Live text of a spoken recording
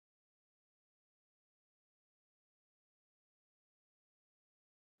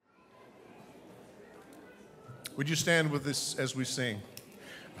Would you stand with us as we sing?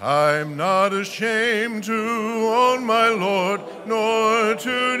 I'm not ashamed to own my Lord, nor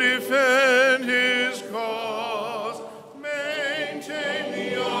to defend his cause. Maintain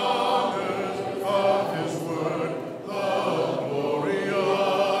the honors of his word, the glory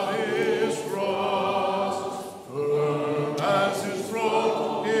of his cross. Firm as his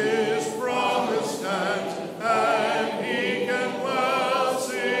throne, his promise stands, and he can well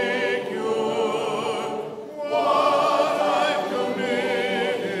secure what I've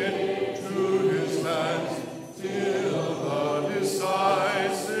committed to his hands till the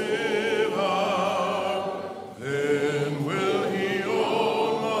decisive hour. Then will he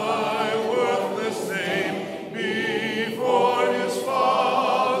own my worthless name before his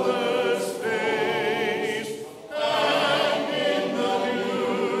Father's face, and in the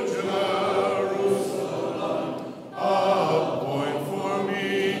new Jerusalem appoint for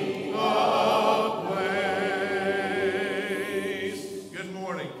me a place. Good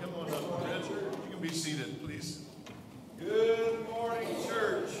morning. Come on up, Britt. You can be seated, please. Good morning,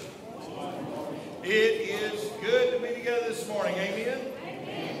 church. It is good to be together this morning. Amen?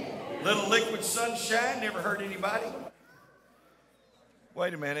 Little liquid sunshine. Never hurt anybody.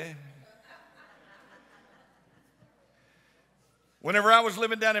 Wait a minute. Whenever I was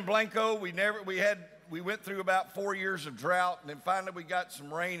living down in Blanco, we went through about 4 years of drought, and then finally we got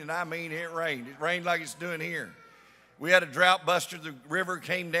some rain, and I mean it rained. It rained like it's doing here. We had a drought buster. The river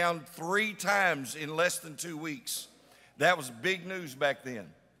came down 3 times in less than 2 weeks. That was big news back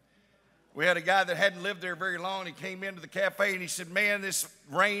then. We had a guy that hadn't lived there very long. He came into the cafe and he said, "Man, this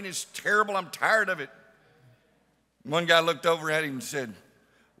rain is terrible. I'm tired of it." One guy looked over at him and said,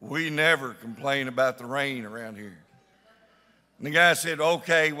 "We never complain about the rain around here." And the guy said,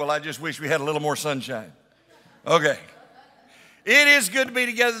 "Okay, well, I just wish we had a little more sunshine." Okay. It is good to be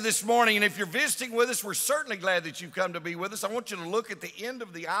together this morning, and if you're visiting with us, we're certainly glad that you've come to be with us. I want you to look at the end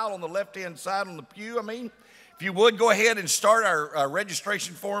of the aisle on the left-hand side on the pew. If you would, go ahead and start our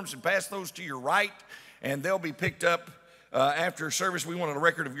registration forms and pass those to your right, and they'll be picked up after service. We want a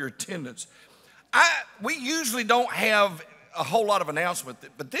record of your attendance. We usually don't have a whole lot of announcement,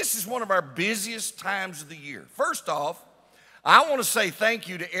 but this is one of our busiest times of the year. First off, I want to say thank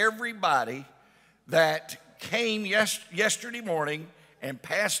you to everybody that came yesterday morning and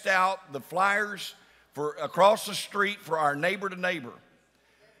passed out the flyers for across the street for our neighbor to neighbor.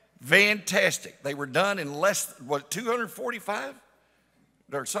 Fantastic. They were done in less, 245?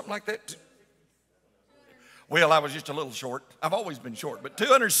 Or something like that? Well, I was just a little short. I've always been short. But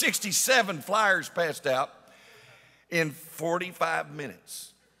 267 flyers passed out in 45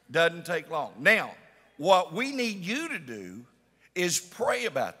 minutes. Doesn't take long. Now, what we need you to do is pray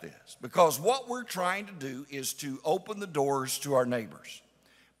about this, because what we're trying to do is to open the doors to our neighbors.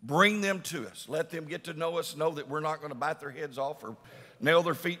 Bring them to us. Let them get to know us, know that we're not going to bite their heads off or nail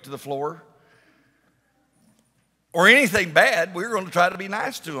their feet to the floor or anything bad. We're going to try to be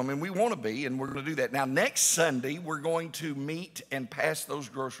nice to them, and we want to be, and we're going to do that. Now, next Sunday, we're going to meet and pass those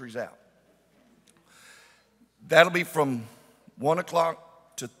groceries out. That'll be from 1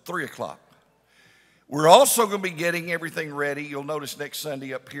 o'clock to 3 o'clock. We're also going to be getting everything ready. You'll notice next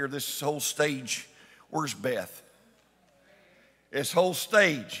Sunday up here, this whole stage, where's Beth? This whole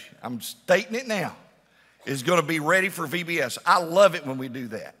stage, I'm stating it now, is going to be ready for VBS. I love it when we do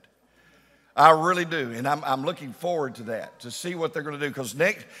that. I really do, and I'm looking forward to that, to see what they're going to do, because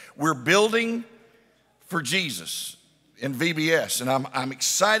next, we're building for Jesus in VBS, and I'm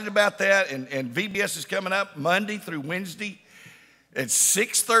excited about that, and VBS is coming up Monday through Wednesday at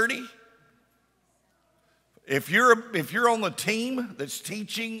 6:30. If you're on the team that's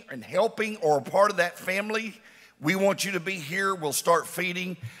teaching and helping or a part of that family, we want you to be here. We'll start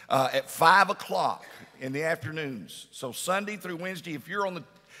feeding at 5 o'clock in the afternoons. So Sunday through Wednesday, if you're on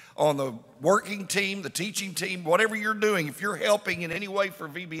the working team, the teaching team, whatever you're doing, if you're helping in any way for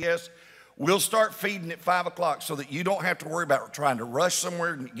VBS, we'll start feeding at 5 o'clock so that you don't have to worry about trying to rush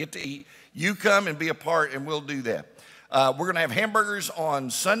somewhere and get to eat. You come and be a part, and we'll do that. We're going to have hamburgers on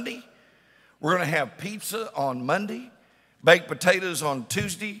Sunday. We're going to have pizza on Monday, baked potatoes on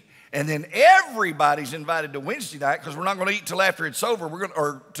Tuesday, and then everybody's invited to Wednesday night, because we're not going to eat till after it's over.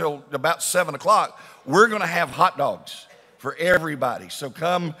 Or till about 7 o'clock. We're going to have hot dogs for everybody. So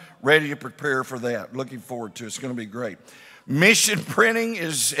come ready to prepare for that. Looking forward to it. It's going to be great. Mission printing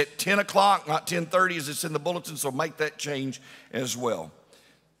is at 10 o'clock, not 10:30 as it's in the bulletin, so make that change as well.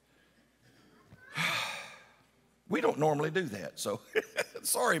 We don't normally do that, so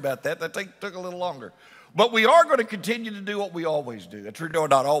sorry about that. That took a little longer. But we are going to continue to do what we always do.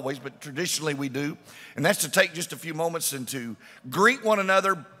 Not always, but traditionally we do. And that's to take just a few moments and to greet one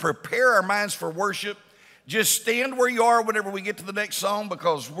another, prepare our minds for worship, Just stand where you are whenever we get to the next song,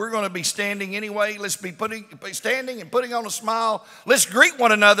 because we're going to be standing anyway. Let's be standing and putting on a smile. Let's greet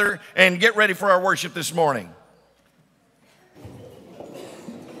one another and get ready for our worship this morning.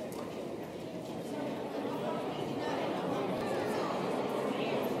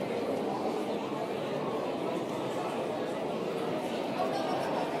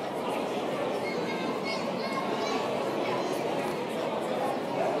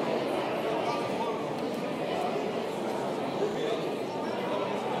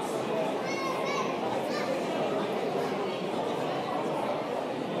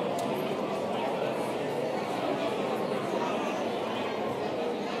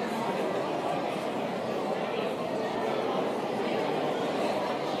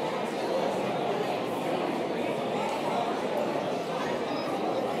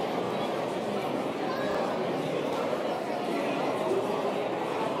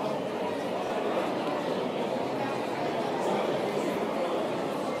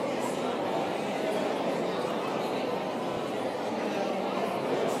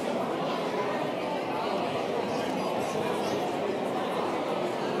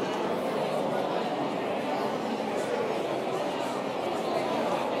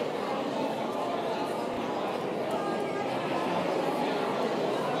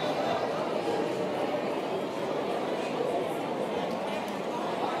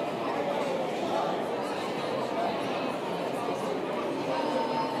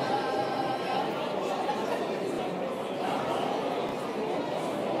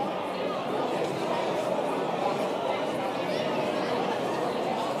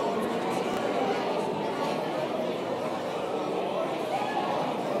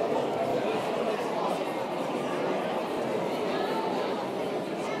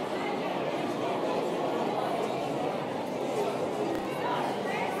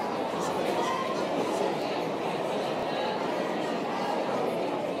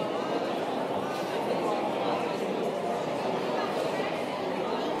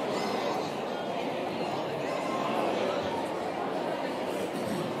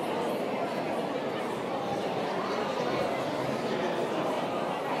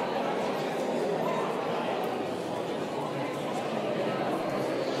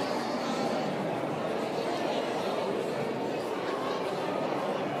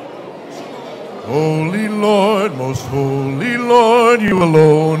 Holy Lord, most holy Lord, you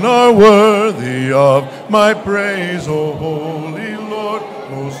alone are worthy of my praise. O holy Lord,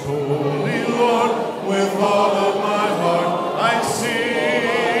 most holy Lord, with all of my heart I sing.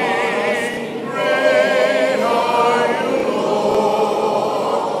 Great are you, Lord,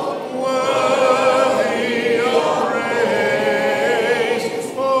 worthy of praise.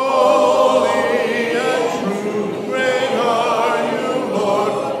 Holy and true, great are you,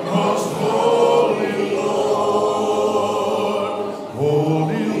 Lord, most holy Lord.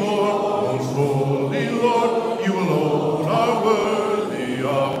 Holy Lord, most holy Lord, you alone are worthy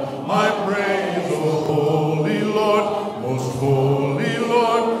of my praise. O holy Lord, most holy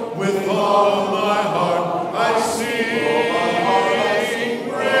Lord, with all my heart I sing.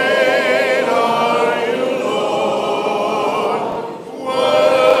 Great are you, Lord,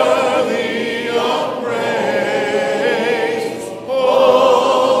 worthy of praise.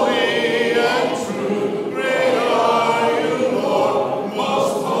 Holy and true, great are you, Lord,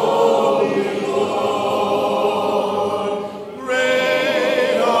 most holy Lord.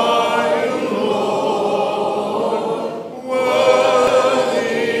 Great are you, Lord,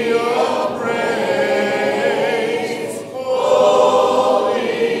 worthy of praise.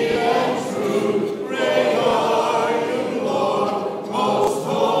 Holy and true, great are you, Lord, most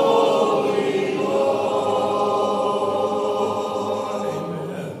holy Lord.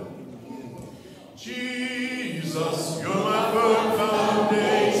 Amen. Jesus, you're my firm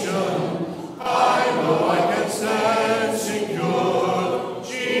foundation. I know I can stand secure.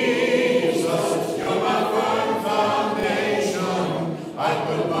 Jesus, you're my firm foundation. I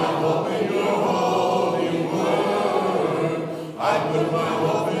put my hope in your holy word. I put my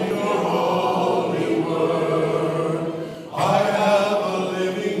hope in your holy word. I have a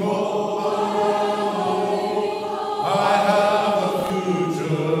living hope. I have a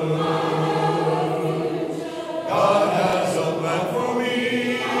future. God has a plan for me.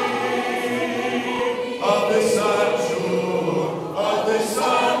 Of this I'm sure. Of this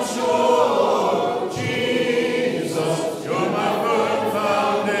I'm sure. Jesus, you're my firm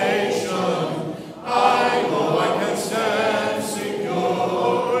foundation. I know I can stand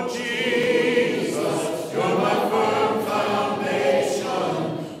secure. Jesus, you're my firm foundation.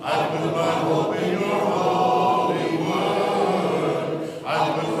 I put my hope in your holy word. I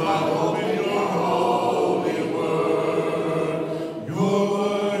put my hope in your holy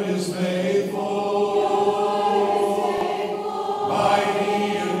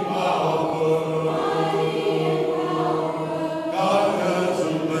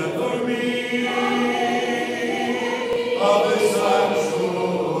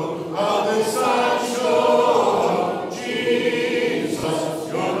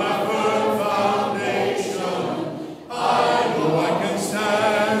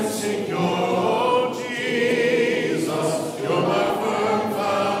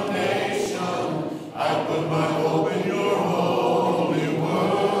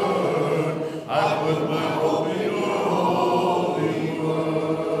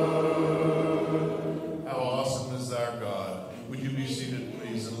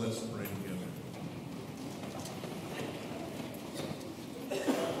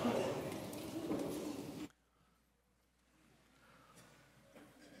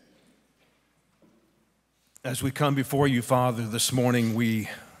As we come before you, Father, this morning, we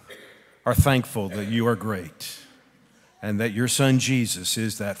are thankful that you are great and that your Son Jesus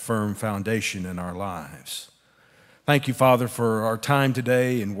is that firm foundation in our lives. Thank you, Father, for our time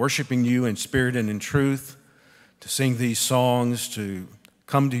today in worshiping you in spirit and in truth, to sing these songs, to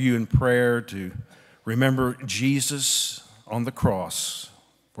come to you in prayer, to remember Jesus on the cross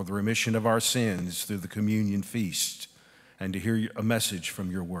for the remission of our sins through the communion feast, and to hear a message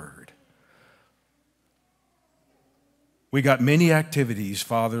from your word. We got many activities,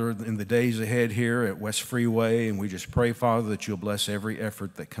 Father, in the days ahead here at West Freeway, and we just pray, Father, that you'll bless every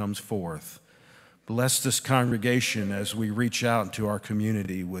effort that comes forth. Bless this congregation as we reach out into our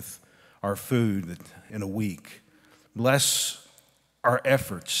community with our food in a week. Bless our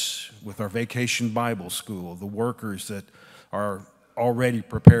efforts with our Vacation Bible School, the workers that are already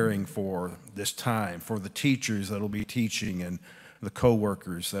preparing for this time, for the teachers that will be teaching and the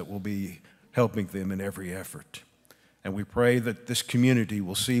co-workers that will be helping them in every effort. And we pray that this community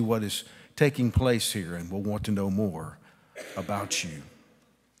will see what is taking place here and will want to know more about you.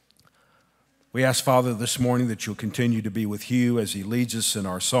 We ask, Father, this morning that you'll continue to be with Hugh as he leads us in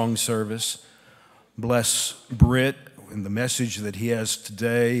our song service. Bless Britt and the message that he has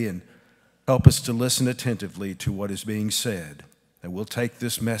today, and help us to listen attentively to what is being said. That we'll take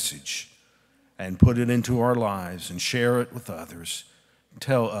this message and put it into our lives and share it with others,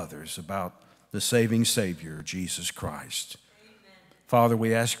 tell others about the saving Savior, Jesus Christ. Amen. Father,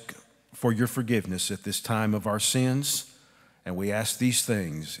 we ask for your forgiveness at this time of our sins, and we ask these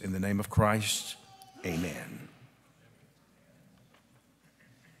things in the name of Christ. Amen.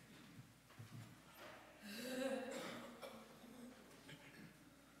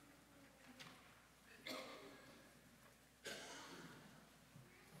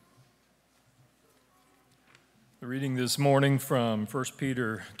 The reading this morning from 1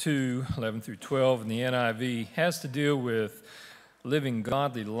 Peter 2, 11 through 12 in the NIV has to deal with living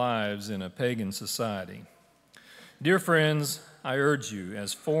godly lives in a pagan society. Dear friends, I urge you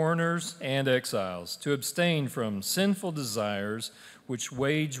as foreigners and exiles to abstain from sinful desires which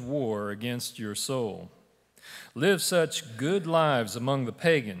wage war against your soul. Live such good lives among the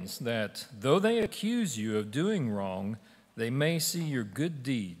pagans that, though they accuse you of doing wrong, they may see your good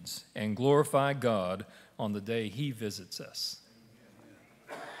deeds and glorify God on the day he visits us.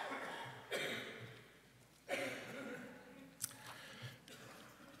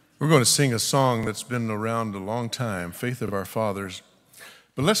 We're going to sing a song that's been around a long time, Faith of Our Fathers.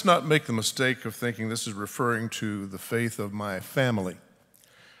 But let's not make the mistake of thinking this is referring to the faith of my family.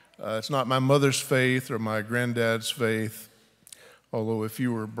 It's not my mother's faith or my granddad's faith, although if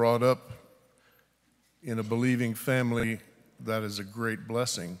you were brought up in a believing family, that is a great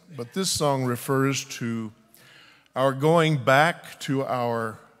blessing. But this song refers to our going back to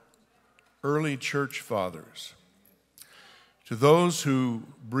our early church fathers, to those who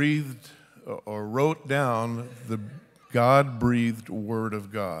breathed or wrote down the God-breathed Word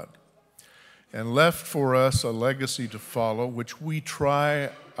of God and left for us a legacy to follow, which we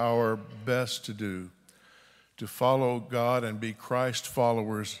try our best to do, to follow God and be Christ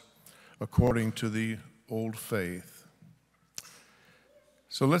followers according to the old faith.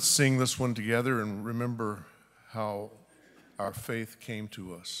 So let's sing this one together and remember how our faith came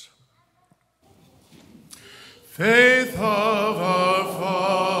to us. Faith of our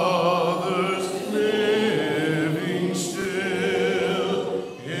fathers, living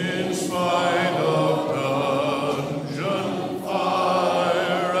still, in spite of dungeon,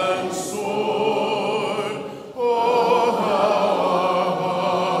 fire, and sword. Oh, how our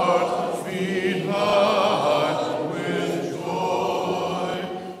hearts beat high with joy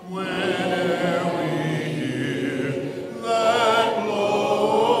whene'er we hear that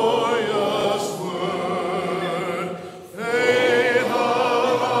glorious word. Faith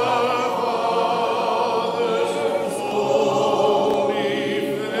of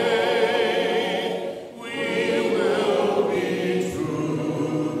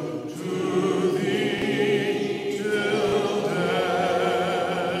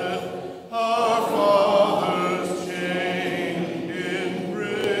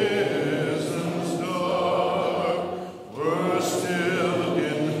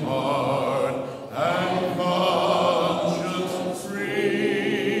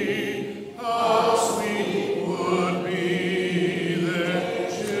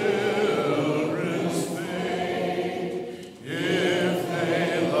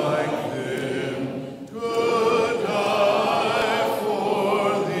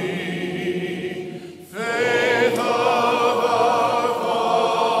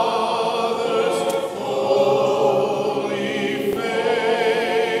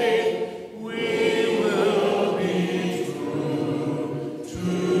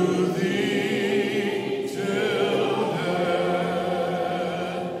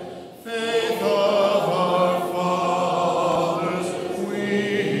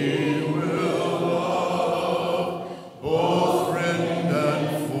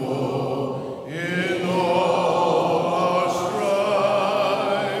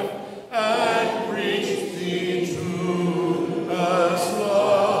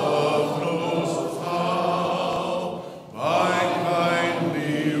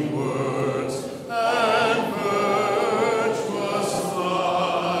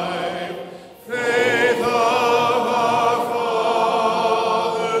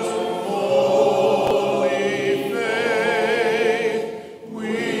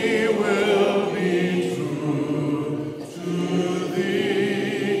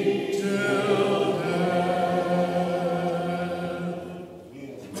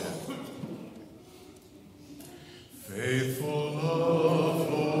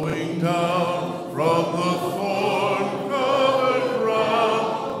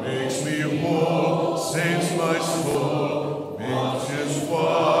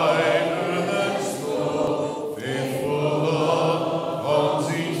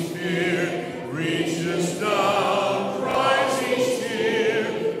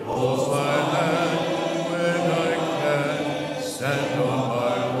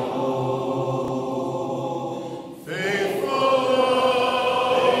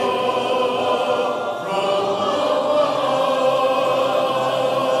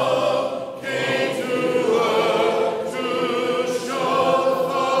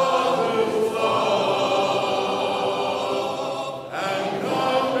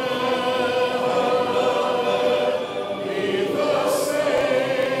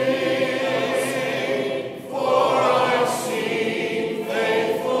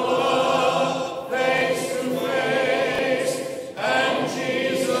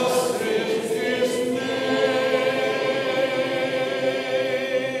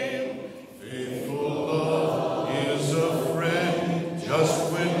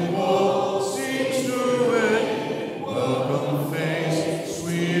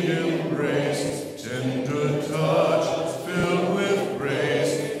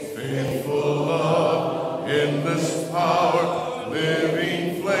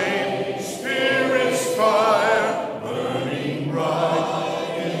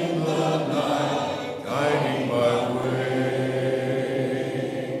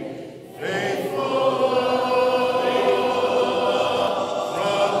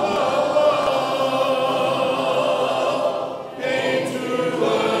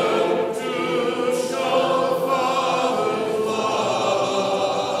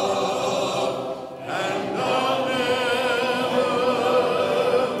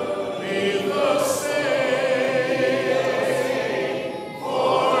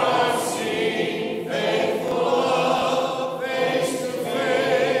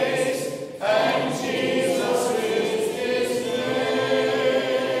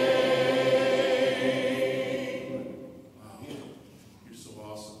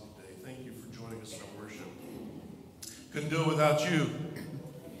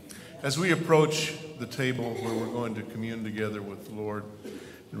As we approach the table where we're going to commune together with the Lord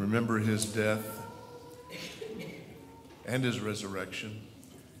and remember his death and his resurrection,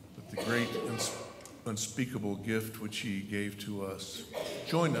 but the great unspeakable gift which he gave to us,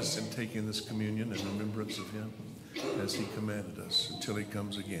 join us in taking this communion in remembrance of him as he commanded us until he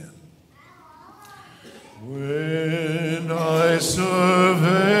comes again. When I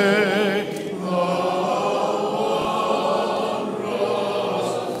survey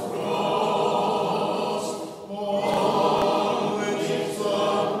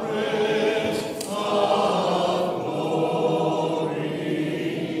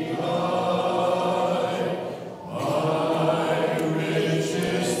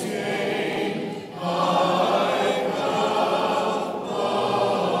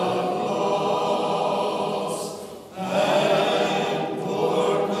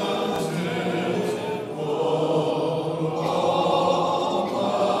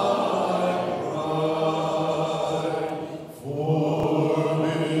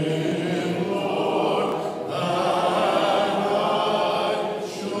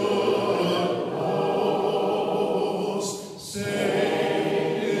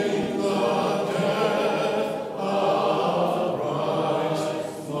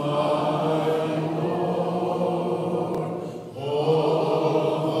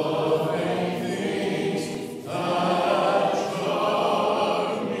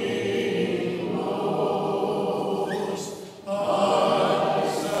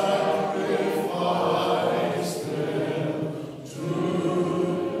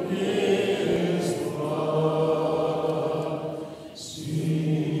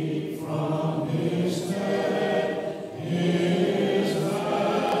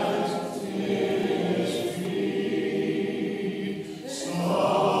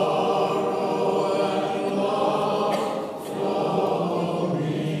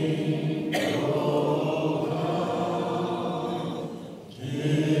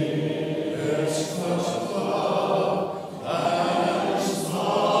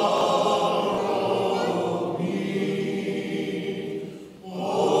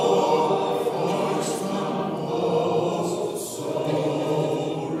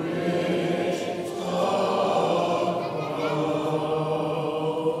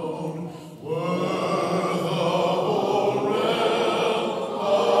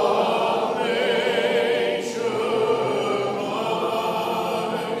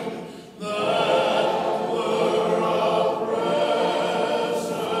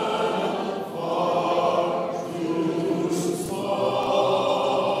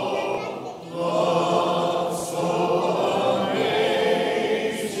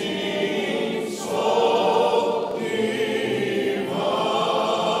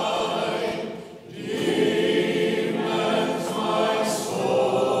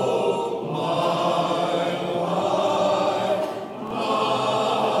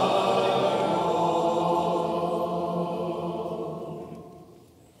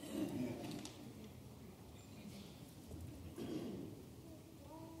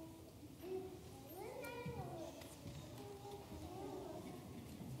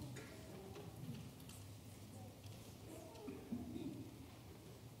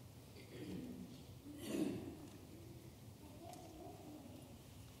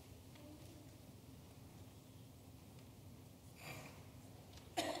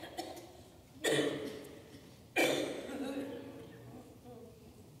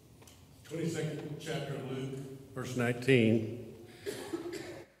the chapter of Luke, verse 19,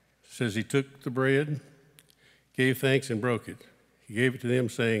 says he took the bread, gave thanks, and broke it. He gave it to them,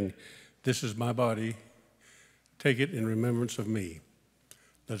 saying, "This is my body. Take it in remembrance of me."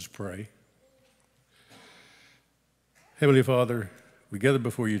 Let us pray. Heavenly Father, we gather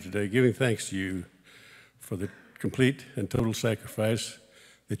before you today, giving thanks to you for the complete and total sacrifice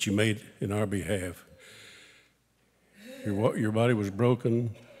that you made in our behalf. Your body was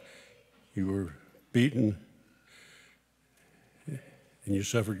broken, you were beaten, and you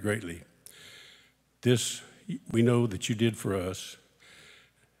suffered greatly. This we know that you did for us,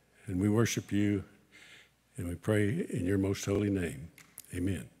 and we worship you, and we pray in your most holy name.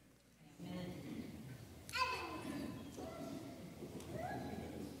 Amen.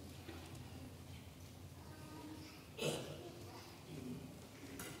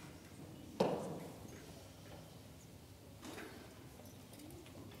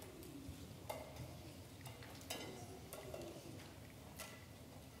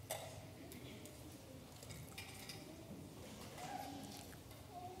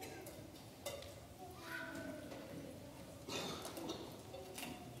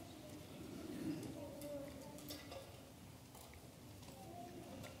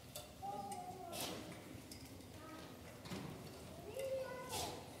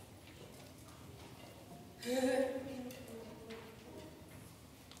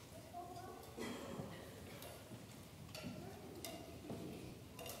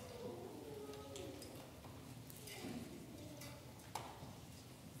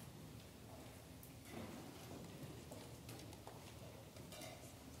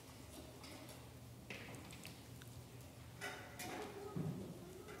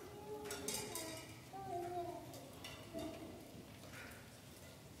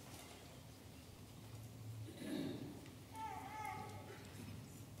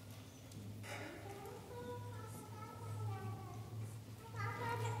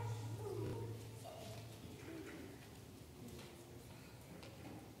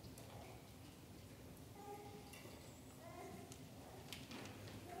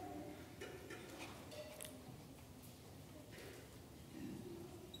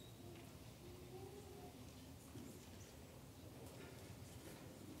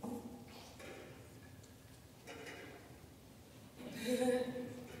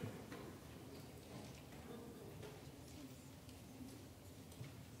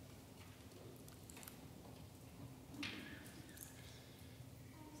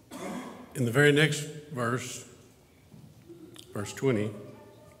 In the very next verse, verse 20, it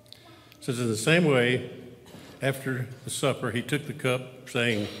says, in the same way, after the supper, he took the cup,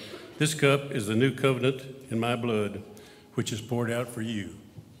 saying, this cup is the new covenant in my blood, which is poured out for you.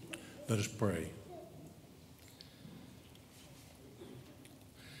 Let us pray.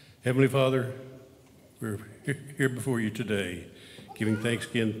 Heavenly Father, we're here before you today, giving thanks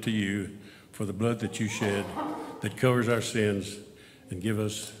again to you for the blood that you shed that covers our sins and give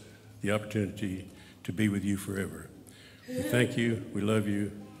us the opportunity to be with you forever. We thank you, we love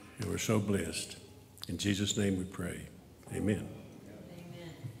you, and we're so blessed. In Jesus' name we pray. Amen.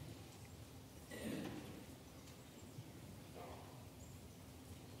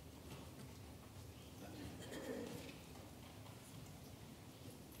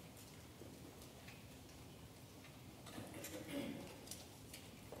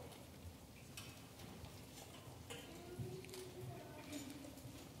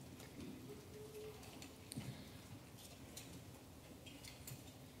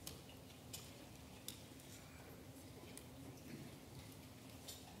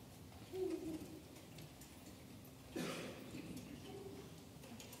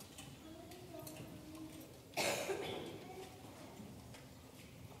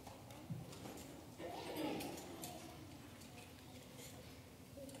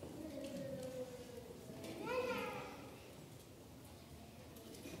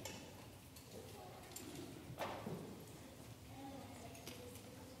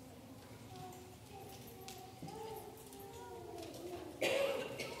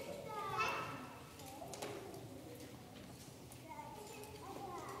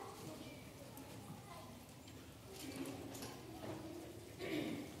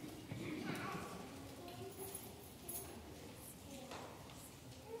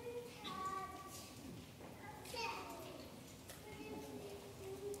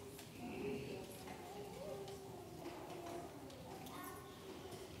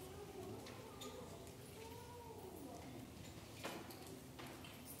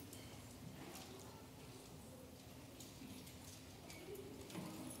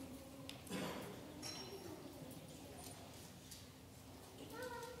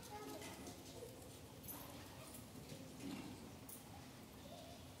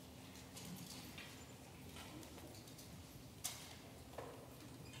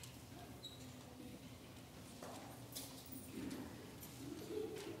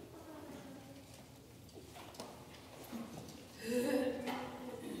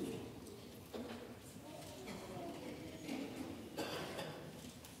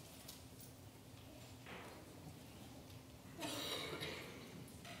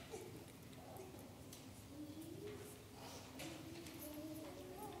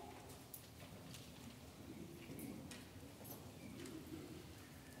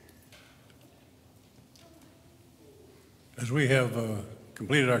 As we have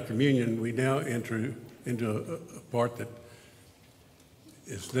completed our communion, we now enter into a part that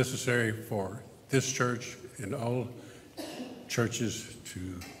is necessary for this church and all churches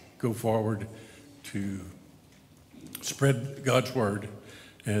to go forward to spread God's word.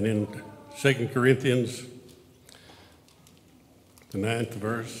 And in 2 Corinthians, the 9th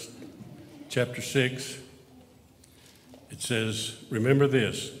verse, chapter 6, it says, remember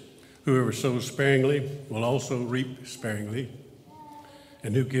this, whoever sows sparingly will also reap sparingly,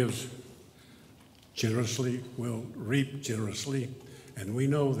 and who gives generously will reap generously. And we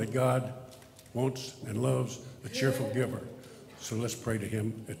know that God wants and loves a cheerful giver. So let's pray to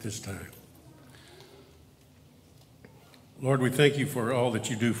him at this time. Lord, we thank you for all that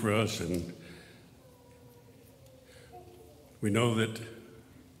you do for us, and we know that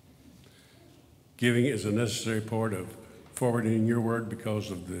giving is a necessary part of forwarding your word because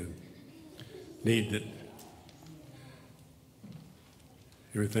of the need that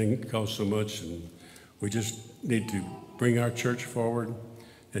everything costs so much, and we just need to bring our church forward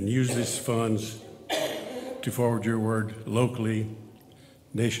and use these funds to forward your word locally,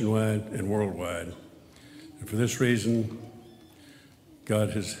 nationwide, and worldwide. And for this reason, God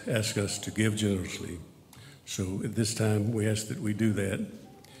has asked us to give generously. So at this time, we ask that we do that.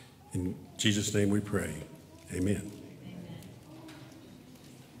 In Jesus' name we pray. Amen.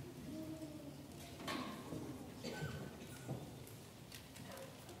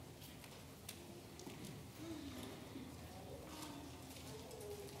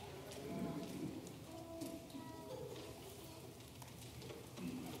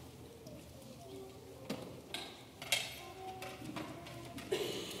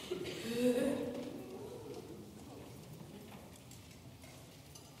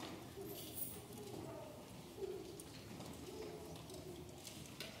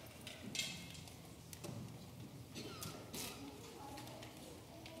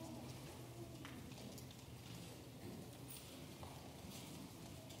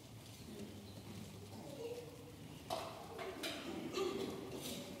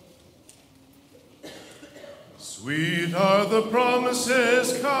 Sweet are the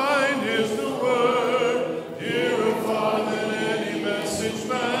promises, kind is the word, dearer far than any message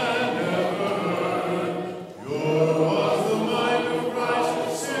man ever heard. Pure was the mind of Christ,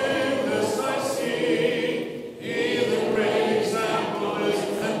 and sinless I see. He the great example is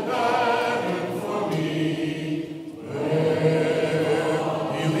and pattern for me. Where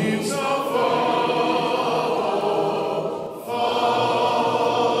he leads, I'll follow,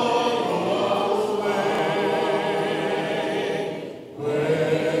 follow the way. Where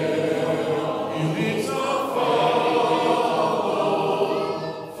he leads, I'll follow,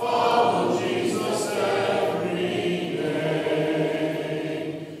 follow Jesus every day.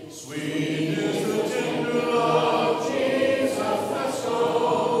 Sweet is the tender love Jesus has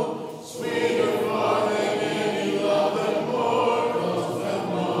shown, sweeter far than any love that mortals have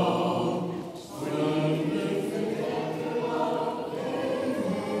known.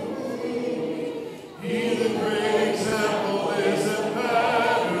 He the great example is a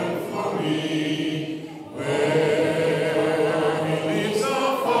pattern for me. Where he leads,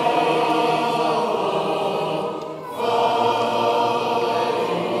 I'll follow, follow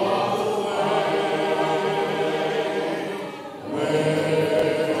the way. Where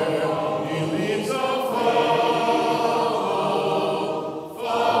he leads, I'll follow,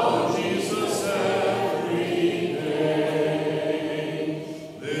 follow Jesus every day.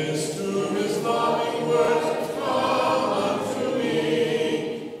 Listen to his loving words, come unto me.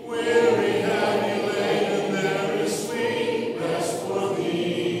 Weary, heavy laden, there is sweet rest for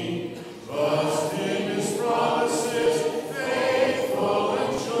thee. Trust in his promises, faithful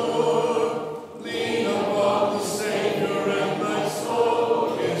and sure. Lean upon the Savior, and thy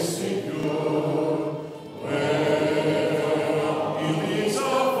soul is secure. Where he leads,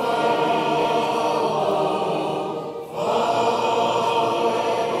 I'll follow, follow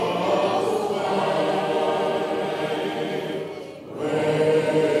the way.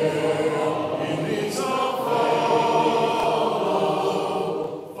 Where he leads, I'll follow,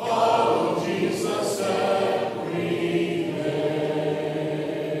 follow Jesus every day.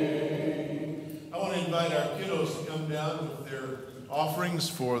 I want to invite our kiddos to come down with their offerings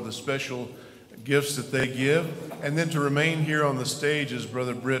for the special gifts that they give, and then to remain here on the stage as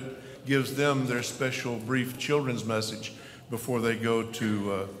Brother Britt gives them their special brief children's message before they go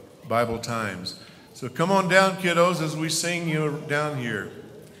to Bible times. So come on down, kiddos, as we sing you down here.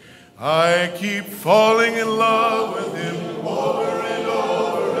 I keep falling in love with him over and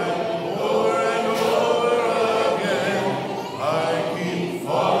over and over and over again. I keep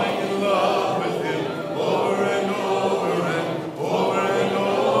falling in love with him over and over and over and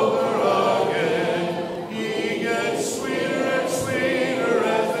over again. He gets sweeter and sweeter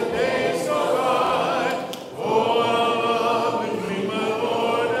as the days go by. Oh, our love between my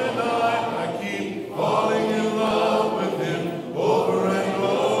Lord and I keep falling in love with him over and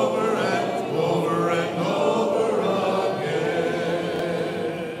over and over and over again.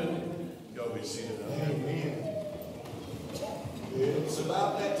 Y'all be seated. Amen. It's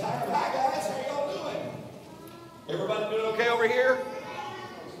about that time. Hi, guys. How y'all doing? Everybody doing okay over here?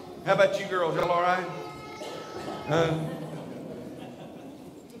 How about you girls? Y'all all right?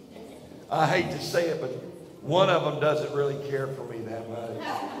 I hate to say it, but one of them doesn't really care for me that much.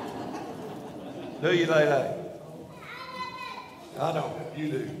 Do you, Lele? I know, you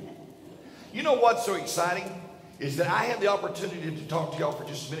do. You know what's so exciting? Is that I have the opportunity to talk to y'all for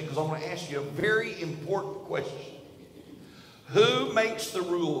just a minute because I want to ask you a very important question. Who makes the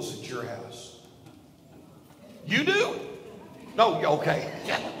rules at your house? You do? No, okay.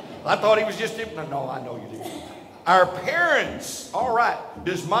 I thought he was just, no, I know you do. Our parents, all right.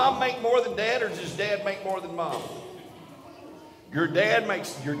 Does mom make more than dad, or does dad make more than mom? Your dad.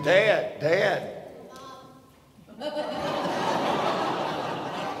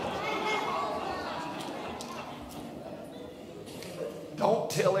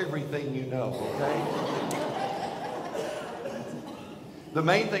 Don't tell everything you know, okay? The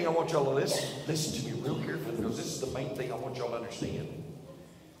main thing I want y'all to listen to me real carefully, because this is the main thing I want y'all to understand.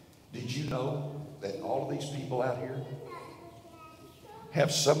 Did you know that all of these people out here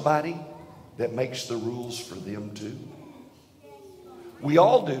have somebody that makes the rules for them too? We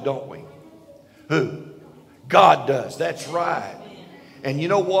all do, don't we? Who? God does. That's right. And you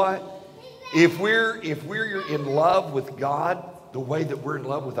know what? If we're in love with God the way that we're in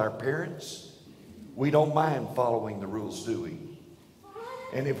love with our parents, we don't mind following the rules, do we?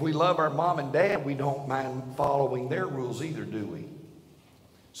 And if we love our mom and dad, we don't mind following their rules either, do we?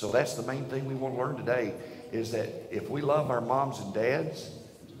 So that's the main thing we want to learn today, is that if we love our moms and dads,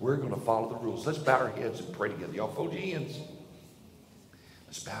 we're going to follow the rules. Let's bow our heads and pray together. Y'all fold your hands.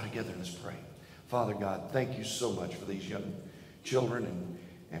 Let's bow together and let's pray. Father God, thank you so much for these young children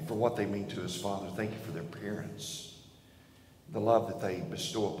and for what they mean to us, Father. Thank you for their parents, the love that they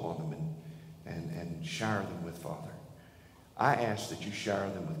bestow upon them and shower them with, Father. I ask that you shower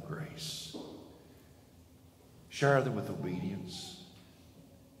them with grace. Shower them with obedience.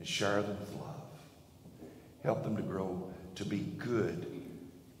 And shower them with love. Help them to grow to be good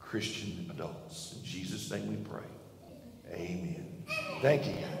Christian adults. In Jesus' name we pray. Amen. Thank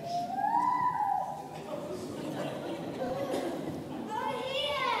you, guys.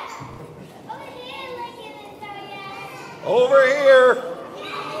 Over here.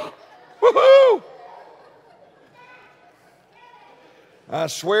 Woohoo! I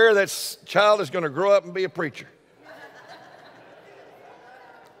swear that child is going to grow up and be a preacher.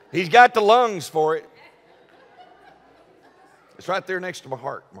 He's got the lungs for it. It's right there next to my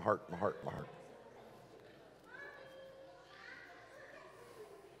heart, my heart, my heart, my heart.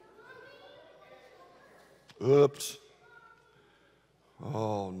 Oops.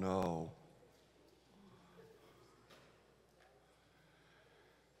 Oh, no.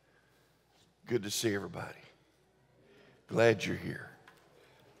 Good to see everybody. Glad you're here.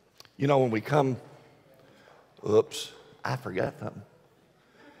 You know, when we come, oops, I forgot something.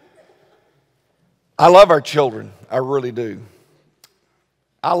 I love our children. I really do.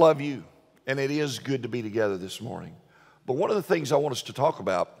 I love you, and it is good to be together this morning. But one of the things I want us to talk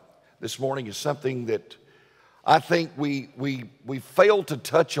about this morning is something that I think we fail to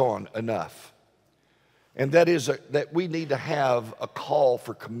touch on enough, and that is that we need to have a call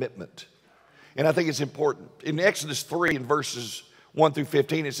for commitment. And I think it's important. In Exodus 3 in verses 1 through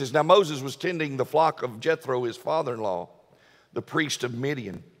 15, it says, "Now Moses was tending the flock of Jethro, his father-in-law, the priest of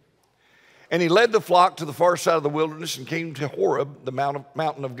Midian. And he led the flock to the far side of the wilderness and came to Horeb, the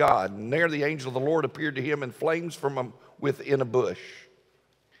mountain of God. And there the angel of the Lord appeared to him in flames from within a bush.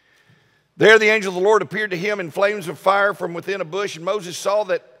 There the angel of the Lord appeared to him in flames of fire from within a bush. And Moses saw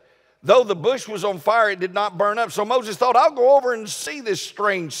that though the bush was on fire, it did not burn up. So Moses thought, I'll go over and see this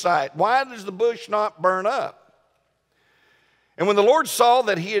strange sight. Why does the bush not burn up? And when the Lord saw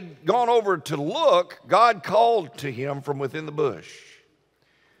that he had gone over to look, God called to him from within the bush,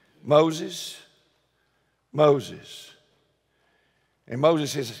 Moses, Moses. And Moses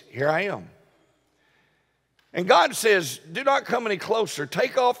says, here I am. And God says, do not come any closer.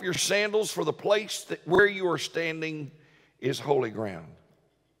 Take off your sandals, for the place where you are standing is holy ground.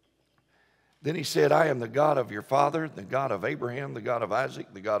 Then he said, I am the God of your father, the God of Abraham, the God of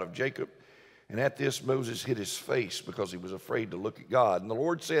Isaac, the God of Jacob. And at this, Moses hid his face because he was afraid to look at God. And the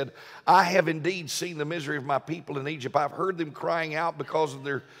Lord said, I have indeed seen the misery of my people in Egypt. I've heard them crying out because of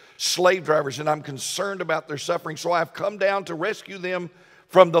their slave drivers, and I'm concerned about their suffering. So I've come down to rescue them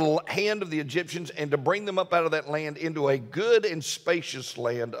from the hand of the Egyptians and to bring them up out of that land into a good and spacious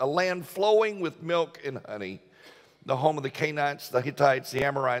land, a land flowing with milk and honey, the home of the Canaanites, the Hittites, the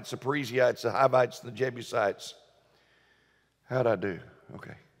Amorites, the Perizzites, the Hivites, the Jebusites. How'd I do?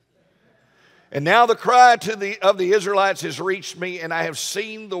 Okay. And now the cry of the Israelites has reached me, and I have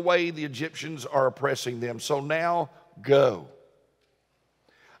seen the way the Egyptians are oppressing them. So now go.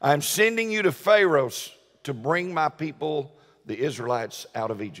 I'm sending you to Pharaoh to bring my people, the Israelites,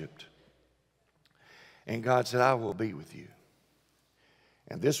 out of Egypt. And God said, I will be with you.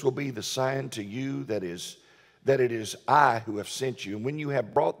 And this will be the sign to you that it is I who have sent you. And when you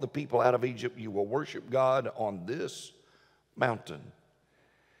have brought the people out of Egypt, you will worship God on this mountain.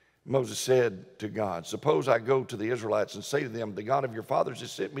 Moses said to God, suppose I go to the Israelites and say to them, the God of your fathers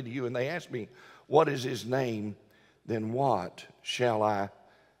has sent me to you, and they ask me, what is his name? Then what shall I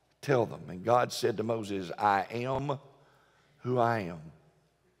tell them? And God said to Moses, I am who I am.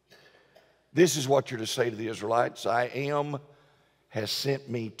 This is what you're to say to the Israelites, I am has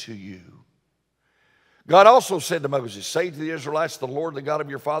sent me to you. God also said to Moses, say to the Israelites, the Lord, the God of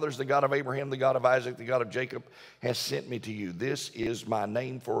your fathers, the God of Abraham, the God of Isaac, the God of Jacob, has sent me to you. This is my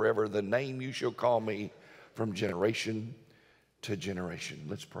name forever, the name you shall call me from generation to generation.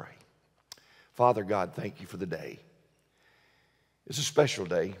 Let's pray. Father God, thank you for the day. It's a special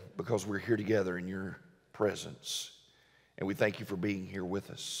day because we're here together in your presence. And we thank you for being here with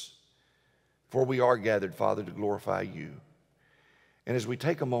us. For we are gathered, Father, to glorify you. And as we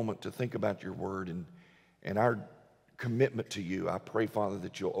take a moment to think about your word and our commitment to you, I pray, Father,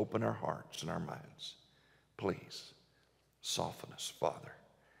 that you'll open our hearts and our minds. Please soften us, Father.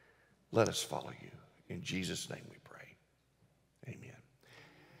 Let us follow you. In Jesus' name we pray. Amen.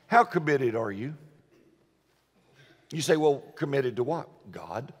 How committed are you? You say, well, committed to what?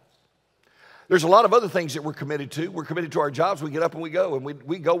 God. There's a lot of other things that we're committed to. We're committed to our jobs. We get up and we go. And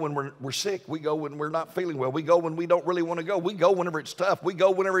we go when we're sick. We go when we're not feeling well. We go when we don't really want to go. We go whenever it's tough. We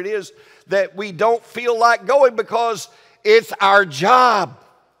go whenever it is that we don't feel like going because it's our job.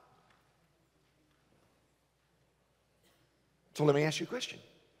 So let me ask you a question.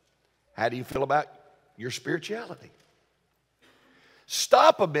 How do you feel about your spirituality?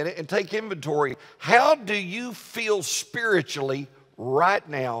 Stop a minute and take inventory. How do you feel spiritually right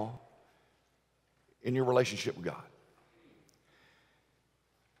now in your relationship with God?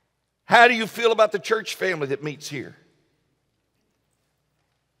 How do you feel about the church family that meets here?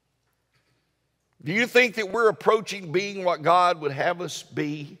 Do you think that we're approaching being what God would have us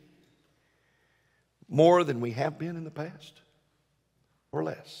be more than we have been in the past, or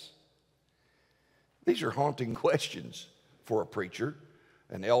less? These are haunting questions for a preacher,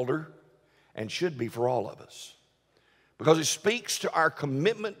 an elder, and should be for all of us, because it speaks to our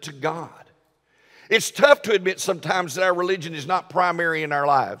commitment to God. It's tough to admit sometimes that our religion is not primary in our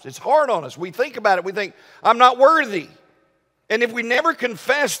lives. It's hard on us. We think about it. We think, I'm not worthy. And if we never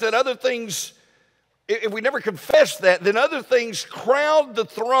confess that other things, if we never confess that, then other things crowd the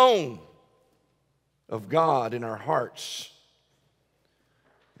throne of God in our hearts.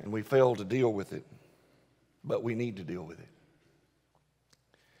 And we fail to deal with it. But we need to deal with it.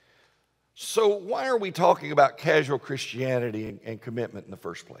 So why are we talking about casual Christianity and commitment in the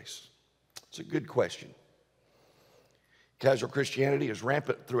first place? It's a good question. Casual Christianity is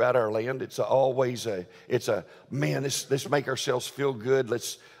rampant throughout our land. It's always man, let's make ourselves feel good.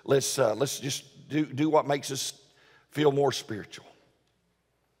 Let's just do what makes us feel more spiritual.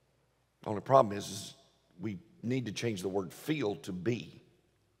 The only problem is we need to change the word feel to be.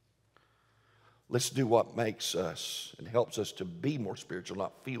 Let's do what makes us and helps us to be more spiritual,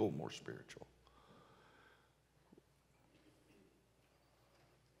 not feel more spiritual.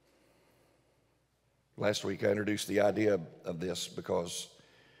 Last week I introduced the idea of this because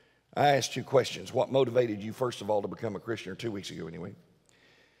I asked you questions. What motivated you, first of all, to become a Christian, or 2 weeks ago anyway?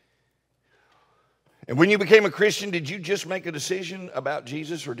 And when you became a Christian, did you just make a decision about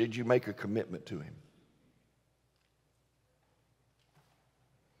Jesus, or did you make a commitment to him?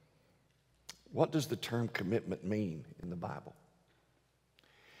 What does the term commitment mean in the Bible?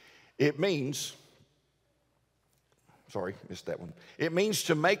 It means, sorry, missed that one. It means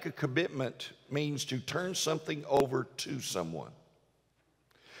to make a commitment means to turn something over to someone.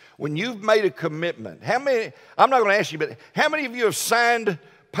 When you've made a commitment, I'm not going to ask you, but how many of you have signed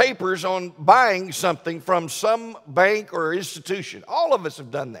papers on buying something from some bank or institution? All of us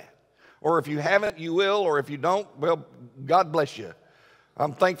have done that. Or if you haven't, you will, or if you don't, well, God bless you.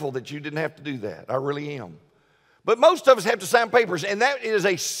 I'm thankful that you didn't have to do that. I really am. But most of us have to sign papers, and that is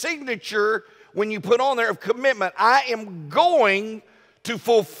a signature when you put on there of commitment. I am going to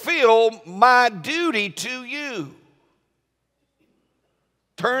fulfill my duty to you.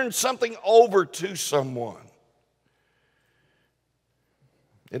 Turn something over to someone.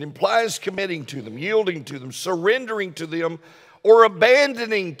 It implies committing to them, yielding to them, surrendering to them, or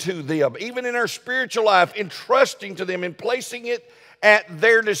abandoning to them, even in our spiritual life, entrusting to them and placing it at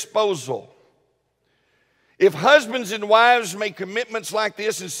their disposal. If husbands and wives make commitments like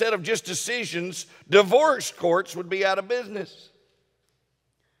this instead of just decisions, divorce courts would be out of business.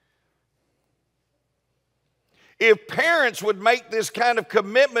 If parents would make this kind of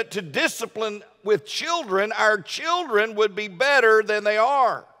commitment to discipline with children, our children would be better than they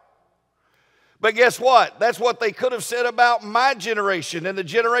are. But guess what? That's what they could have said about my generation and the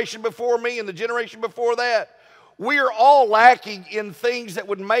generation before me and the generation before that. We are all lacking in things that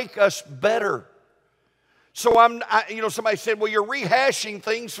would make us better. So somebody said, well, you're rehashing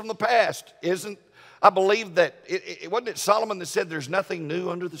things from the past. I believe that, wasn't it Solomon that said there's nothing new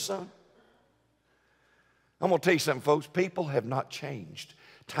under the sun? I'm going to tell you something, folks. People have not changed.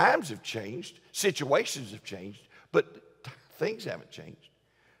 Times have changed. Situations have changed. But things haven't changed.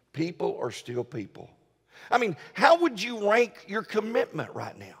 People are still people. I mean, how would you rank your commitment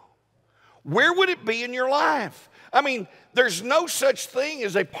right now? Where would it be in your life? I mean, there's no such thing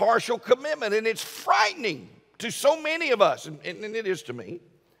as a partial commitment, and it's frightening to so many of us, and it is to me,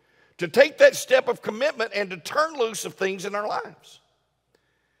 to take that step of commitment and to turn loose of things in our lives.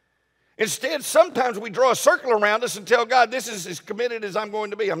 Instead, sometimes we draw a circle around us and tell God, this is as committed as I'm going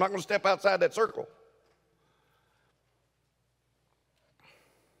to be. I'm not going to step outside that circle.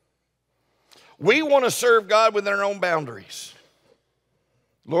 We want to serve God within our own boundaries.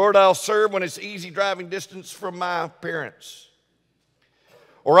 Lord, I'll serve when it's easy driving distance from my parents.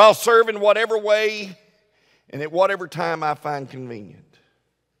 Or I'll serve in whatever way and at whatever time I find convenient.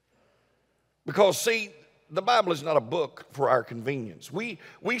 Because, see, the Bible is not a book for our convenience. We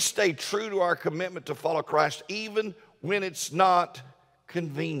stay true to our commitment to follow Christ even when it's not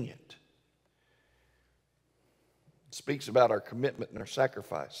convenient. It speaks about our commitment and our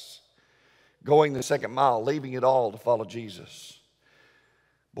sacrifice. Going the second mile, leaving it all to follow Jesus.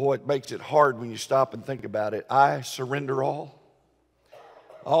 Boy, it makes it hard when you stop and think about it. I surrender all.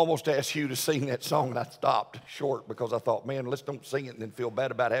 I almost asked you to sing that song, and I stopped short because I thought, man, let's don't sing it and then feel bad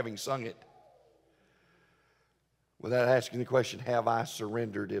about having sung it. Without asking the question, have I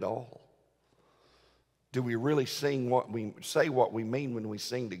surrendered it all? Do we really say what we mean when we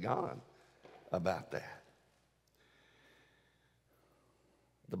sing to God about that?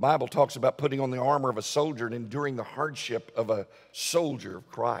 The Bible talks about putting on the armor of a soldier and enduring the hardship of a soldier of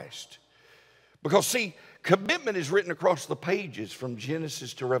Christ. Because, see, commitment is written across the pages from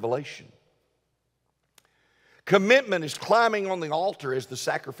Genesis to Revelation. Commitment is climbing on the altar as the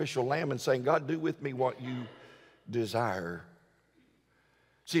sacrificial lamb and saying, God, do with me what you desire.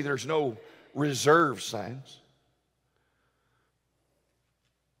 See, there's no reserve signs.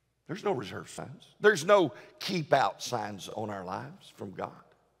 There's no reserve signs. There's no keep out signs on our lives from God.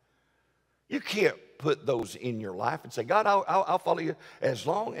 You can't put those in your life and say, God, I'll follow you as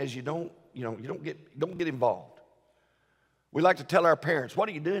long as you don't get involved. We like to tell our parents, what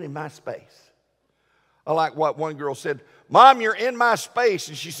are you doing in my space? I like what one girl said, Mom, you're in my space.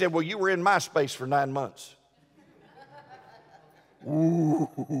 And she said, well, you were in my space for 9 months.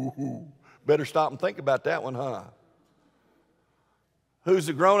 Ooh, better stop and think about that one, huh? Who's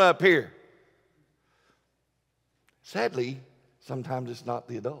the grown-up here? Sadly, sometimes it's not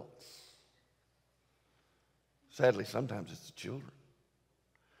the adults. Sadly, sometimes it's the children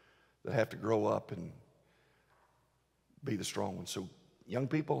that have to grow up and be the strong ones. So, young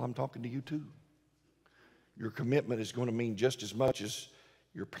people, I'm talking to you too. Your commitment is going to mean just as much as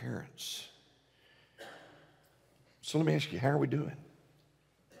your parents. So let me ask you, how are we doing?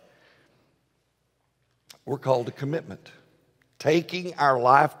 We're called to commitment. Taking our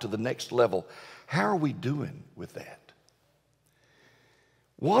life to the next level. How are we doing with that?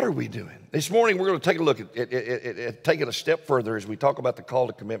 What are we doing? This morning we're going to take a look at take it a step further as we talk about the call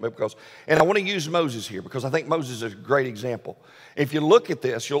to commitment, and I want to use Moses here because I think Moses is a great example. If you look at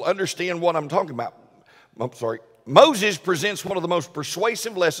this, you'll understand what I'm talking about. Moses presents one of the most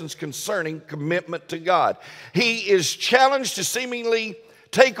persuasive lessons concerning commitment to God. He is challenged to seemingly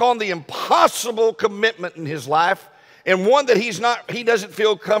take on the impossible commitment in his life, and one that he doesn't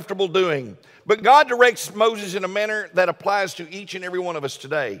feel comfortable doing. But God directs Moses in a manner that applies to each and every one of us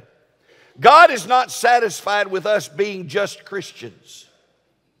today. God is not satisfied with us being just Christians.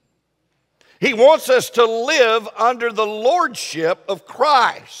 He wants us to live under the lordship of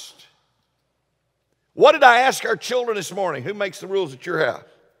Christ. What did I ask our children this morning? Who makes the rules at your house?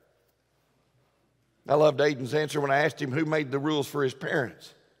 I loved Aiden's answer when I asked him who made the rules for his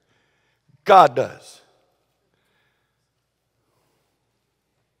parents. God does.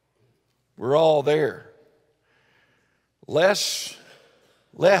 We're all there. Less,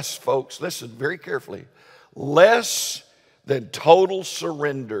 folks, listen very carefully. Less than total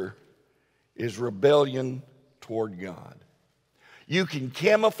surrender is rebellion toward God. You can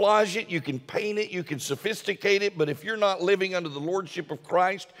camouflage it, you can paint it, you can sophisticate it, but if you're not living under the lordship of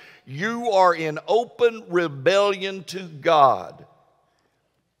Christ, you are in open rebellion to God.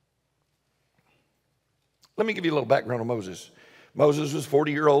 Let me give you a little background on Moses. Moses was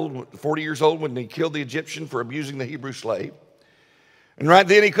 40 years old when he killed the Egyptian for abusing the Hebrew slave. And right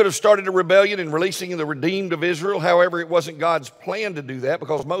then he could have started a rebellion and releasing the redeemed of Israel. However, it wasn't God's plan to do that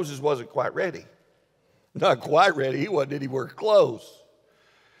because Moses wasn't quite ready. Not quite ready. He wasn't anywhere close.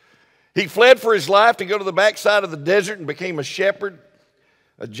 He fled for his life to go to the backside of the desert and became a shepherd,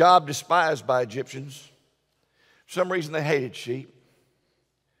 a job despised by Egyptians. For some reason they hated sheep.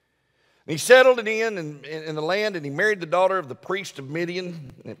 And he settled in the land, and he married the daughter of the priest of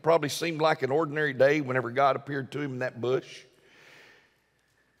Midian. And it probably seemed like an ordinary day whenever God appeared to him in that bush.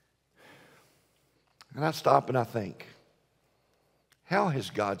 And I stop and I think, how has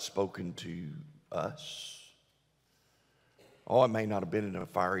God spoken to us? Oh, it may not have been in a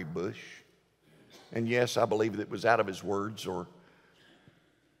fiery bush. And yes, I believe that it was out of his words or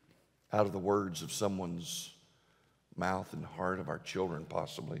out of the words of someone's mouth and heart, of our children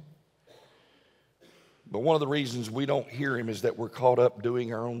possibly. But one of the reasons we don't hear him is that we're caught up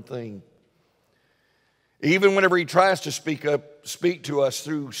doing our own thing. Even whenever he tries to speak to us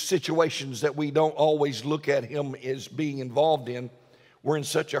through situations that we don't always look at him as being involved in, we're in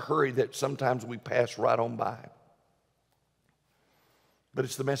such a hurry that sometimes we pass right on by. But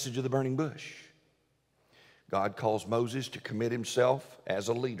it's the message of the burning bush. God calls Moses to commit himself as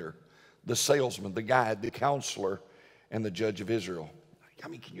a leader. the salesman, the guide, the counselor, and the judge of Israel. I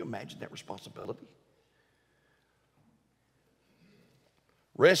mean, can you imagine that responsibility?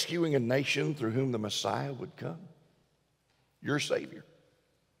 Rescuing a nation through whom the Messiah would come. Your Savior.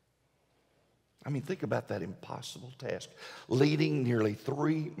 I mean, think about that impossible task. Leading nearly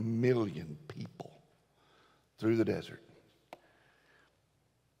 3 million people through the desert.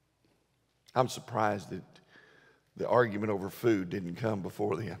 I'm surprised that the argument over food didn't come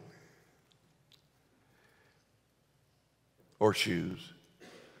before then. Or shoes.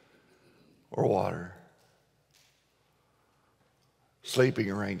 Or water. Sleeping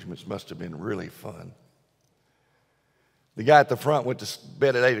arrangements must have been really fun. The guy at the front went to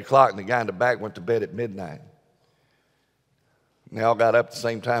bed at 8 o'clock and the guy in the back went to bed at midnight. And they all got up at the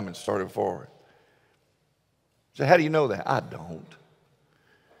same time and started forward. So how do you know that? I don't.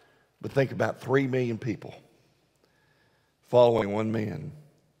 But think about 3 million people following one man,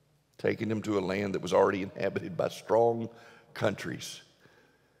 taking them to a land that was already inhabited by strong countries.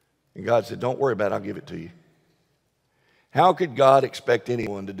 And God said, don't worry about it, I'll give it to you. How could God expect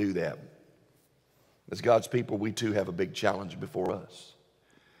anyone to do that? As God's people, we too have a big challenge before us.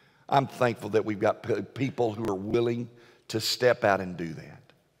 I'm thankful that we've got people who are willing to step out and do that.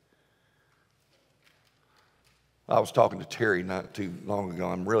 I was talking to Terry not too long ago.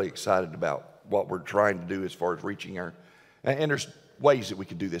 I'm really excited about what we're trying to do as far as reaching our, and there's ways that we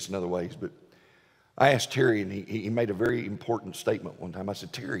could do this in other ways, but I asked Terry, and he made a very important statement one time. I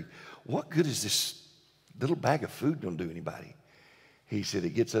said, Terry, what good is this little bag of food going to do anybody? He said,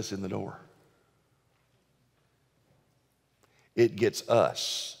 it gets us in the door. It gets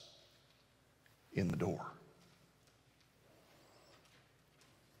us in the door.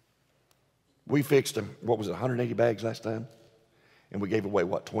 We fixed them, what was it, 180 bags last time? And we gave away,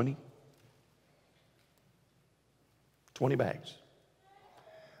 what, 20? 20 bags.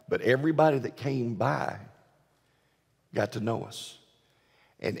 But everybody that came by got to know us.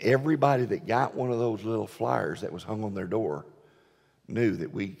 And everybody that got one of those little flyers that was hung on their door knew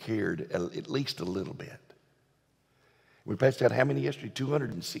that we cared at least a little bit. We passed out how many yesterday?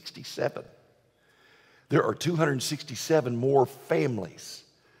 267. There are 267 more families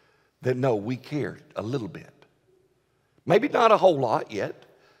that know we cared a little bit. Maybe not a whole lot yet.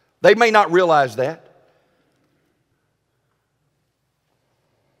 They may not realize that.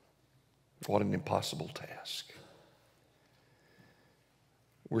 What an impossible task.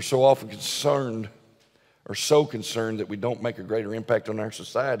 We're so often concerned, or so concerned, that we don't make a greater impact on our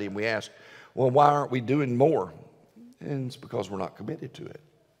society, and we ask, well, why aren't we doing more? And it's because we're not committed to it.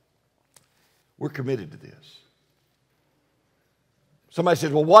 We're committed to this. Somebody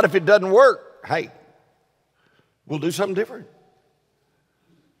says, well, what if it doesn't work? Hey, we'll do something different.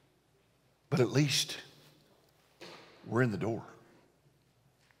 But at least we're in the door.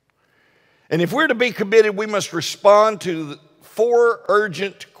 And if we're to be committed, we must respond to 4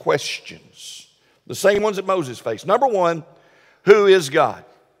 urgent questions, the same ones that Moses faced. Number 1, who is God?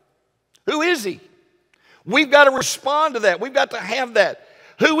 Who is He? We've got to respond to that. We've got to have that.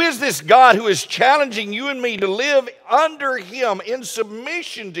 Who is this God who is challenging you and me to live under Him, in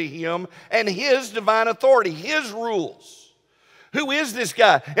submission to Him and His divine authority, His rules? Who is this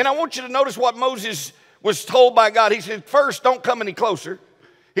guy? And I want you to notice what Moses was told by God. He said, first, don't come any closer.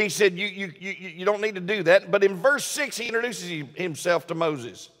 He said, you don't need to do that. But in verse 6, he introduces himself to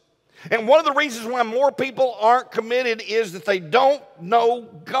Moses. And one of the reasons why more people aren't committed is that they don't know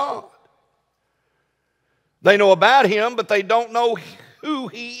God. They know about Him, but they don't know who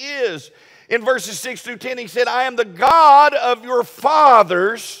He is. In verses 6 through 10, he said, I am the God of your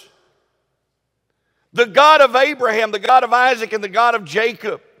fathers, the God of Abraham, the God of Isaac, and the God of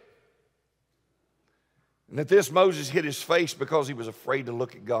Jacob. And at this, Moses hid his face because he was afraid to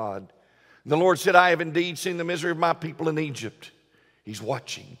look at God. And the Lord said, I have indeed seen the misery of my people in Egypt. He's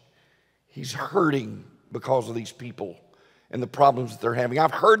watching. He's hurting because of these people and the problems that they're having.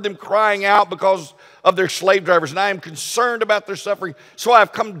 I've heard them crying out because of their slave drivers, and I am concerned about their suffering. So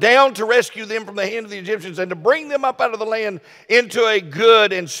I've come down to rescue them from the hand of the Egyptians and to bring them up out of the land into a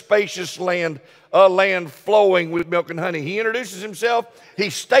good and spacious land, a land flowing with milk and honey. He introduces himself, he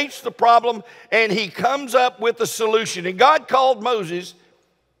states the problem, and he comes up with a solution. And God called Moses,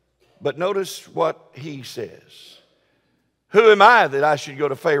 but notice what he says. Who am I that I should go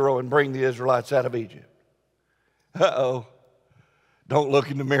to Pharaoh and bring the Israelites out of Egypt? Uh-oh. Don't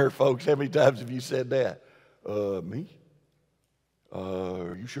look in the mirror, folks. How many times have you said that? Me?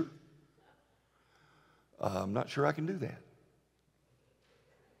 Are you sure? I'm not sure I can do that.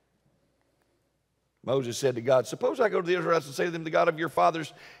 Moses said to God, suppose I go to the Israelites and say to them, the God of your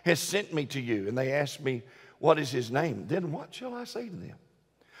fathers has sent me to you. And they ask me, what is His name? Then what shall I say to them?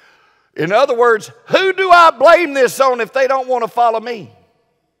 In other words, who do I blame this on if they don't want to follow me?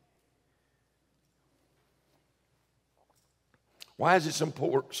 Why is it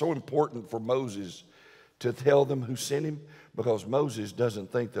so important for Moses to tell them who sent him? Because Moses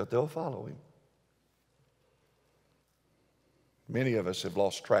doesn't think that they'll follow him. Many of us have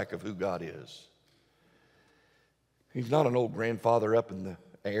lost track of who God is. He's not an old grandfather up in the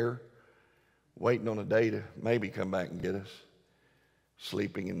air waiting on a day to maybe come back and get us,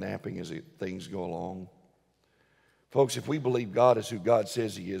 sleeping and napping as things go along. Folks, if we believe God is who God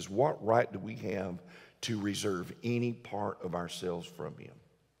says he is, what right do we have to reserve any part of ourselves from him?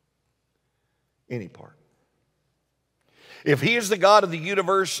 Any part. If he is the God of the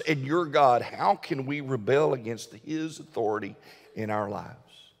universe and your God, how can we rebel against his authority in our lives?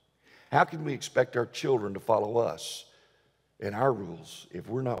 How can we expect our children to follow us and our rules if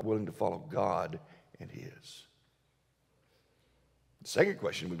we're not willing to follow God and his? The second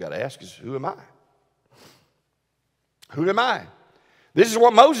question we've got to ask is, who am I? Who am I? This is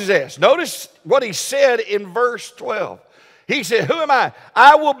what Moses asked. Notice what he said in verse 12. He said, who am I?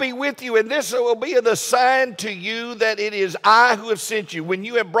 I will be with you, and this will be the sign to you that it is I who have sent you. When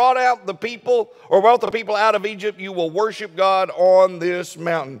you have brought the people out of Egypt, you will worship God on this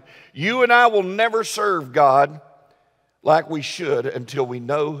mountain. You and I will never serve God like we should until we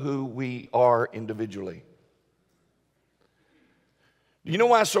know who we are individually. Do you know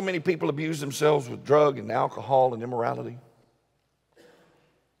why so many people abuse themselves with drug and alcohol and immorality?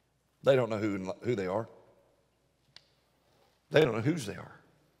 They don't know who they are. They don't know whose they are.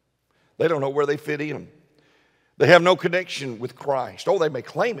 They don't know where they fit in. They have no connection with Christ. Oh, they may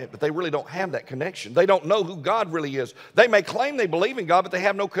claim it, but they really don't have that connection. They don't know who God really is. They may claim they believe in God, but they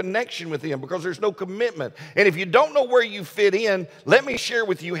have no connection with him because there's no commitment. And if you don't know where you fit in, let me share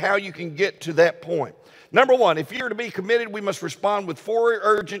with you how you can get to that point. Number one, if you're to be committed, we must respond with 4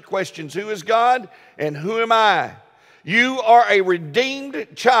 urgent questions. Who is God and who am I? You are a redeemed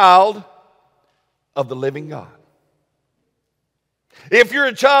child of the living God. If you're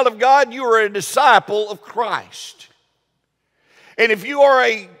a child of God, you are a disciple of Christ. And if you are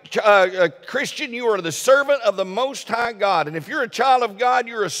a Christian, you are the servant of the Most High God. And if you're a child of God,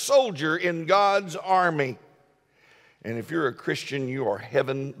 you're a soldier in God's army. And if you're a Christian, you are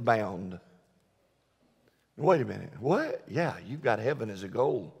heaven bound. Wait a minute. What? Yeah, you've got heaven as a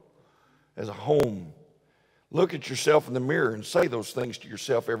goal, as a home. Look at yourself in the mirror and say those things to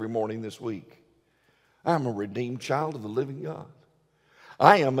yourself every morning this week. I'm a redeemed child of the living God.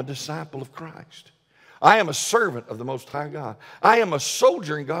 I am a disciple of Christ. I am a servant of the Most High God. I am a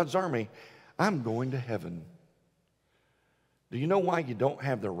soldier in God's army. I'm going to heaven. Do you know why you don't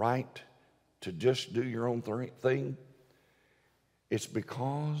have the right to just do your own thing? It's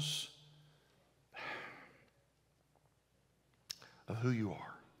because of who you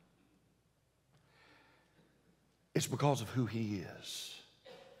are. It's because of who he is.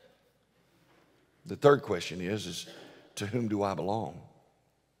 The third question is to whom do I belong?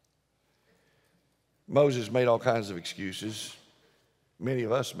 Moses made all kinds of excuses. Many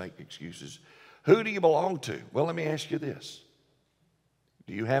of us make excuses. Who do you belong to? Well, let me ask you this.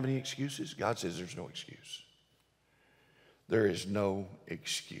 Do you have any excuses? God says there's no excuse. There is no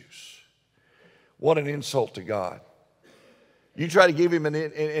excuse. What an insult to God. You try to give him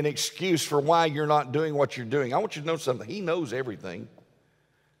an excuse for why you're not doing what you're doing. I want you to know something. He knows everything.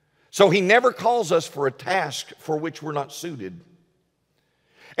 So he never calls us for a task for which we're not suited.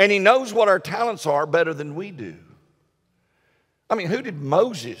 And he knows what our talents are better than we do. I mean, who did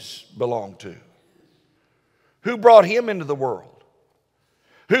Moses belong to? Who brought him into the world?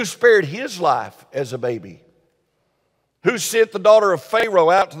 Who spared his life as a baby? Who sent the daughter of Pharaoh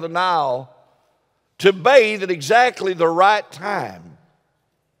out to the Nile to bathe at exactly the right time?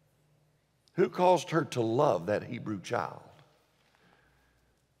 Who caused her to love that Hebrew child?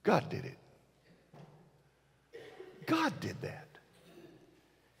 God did it. God did that.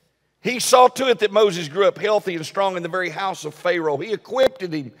 He saw to it that Moses grew up healthy and strong in the very house of Pharaoh. He equipped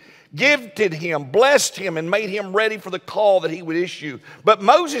him, gifted him, blessed him, and made him ready for the call that he would issue. But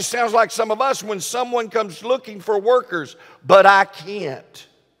Moses sounds like some of us when someone comes looking for workers, but I can't.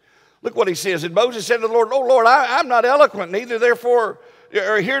 Look what he says. And Moses said to the Lord, "Oh Lord, I'm not eloquent, neither therefore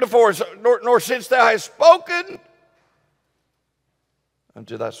or heretofore, nor since thou hast spoken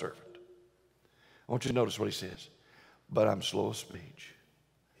unto thy servant." I want you to notice what he says. But I'm slow of speech,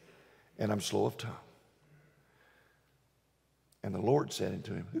 and I'm slow of tongue. And the Lord said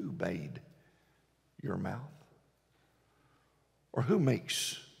unto him, who made your mouth? Or who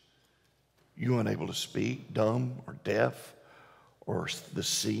makes you unable to speak, dumb or deaf, or the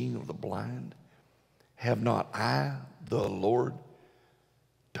seeing or the blind? Have not I, the Lord,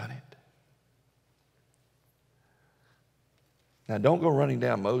 done it? Now, don't go running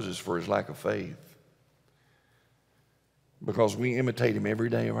down Moses for his lack of faith, because we imitate him every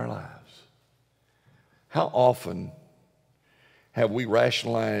day of our lives. How often have we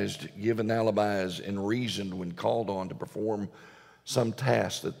rationalized, given alibis, and reasoned when called on to perform some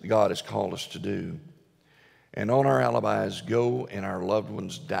task that God has called us to do? And on our alibis go and our loved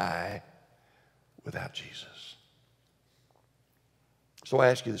ones die without Jesus. So I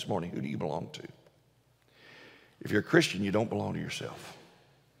ask you this morning, who do you belong to? If you're a Christian, you don't belong to yourself.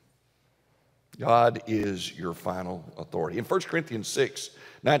 God is your final authority. In 1 Corinthians 6,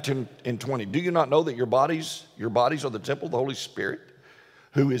 19 and 20, do you not know that your bodies are the temple of the Holy Spirit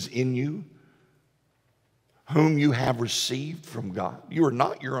who is in you, whom you have received from God? You are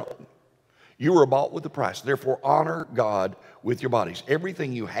not your own. You were bought with a price. Therefore, honor God with your bodies.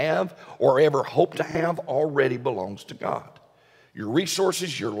 Everything you have or ever hope to have already belongs to God. Your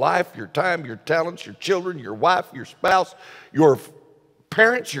resources, your life, your time, your talents, your children, your wife, your spouse, your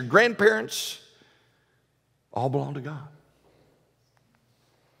parents, your grandparents, all belong to God.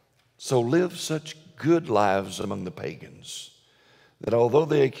 So live such good lives among the pagans that although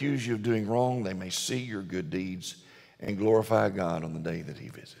they accuse you of doing wrong, they may see your good deeds and glorify God on the day that he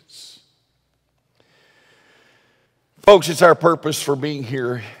visits. Folks, it's our purpose for being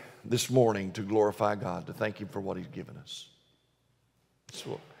here this morning to glorify God, to thank him for what he's given us.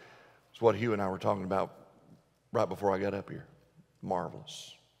 It's what Hugh and I were talking about right before I got up here.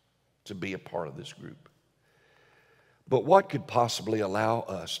 Marvelous to be a part of this group. But what could possibly allow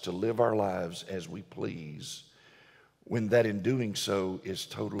us to live our lives as we please when that in doing so is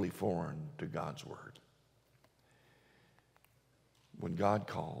totally foreign to God's word? When God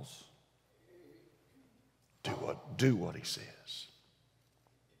calls, do what he says.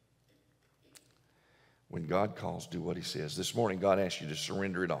 When God calls, do what he says. This morning, God asks you to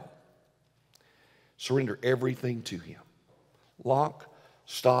surrender it all. Surrender everything to him. Lock,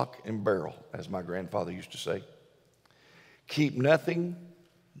 stock, and barrel, as my grandfather used to say. Keep nothing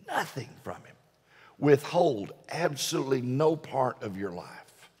from him. Withhold absolutely no part of your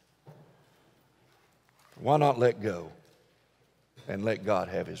life. Why not let go and let God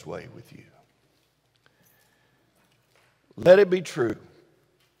have his way with you? Let it be true,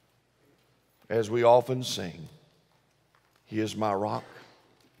 as we often sing, he is my rock,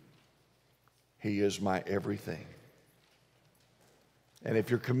 he is my everything. And if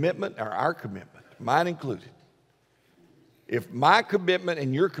your commitment, or our commitment, mine included, if my commitment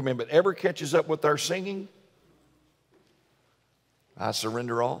and your commitment ever catches up with our singing, I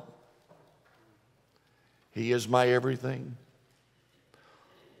surrender all. He is my everything.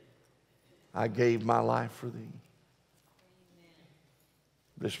 I gave my life for thee.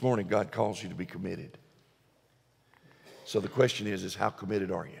 This morning, God calls you to be committed. So the question is how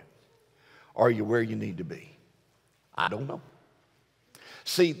committed are you? Are you where you need to be? I don't know.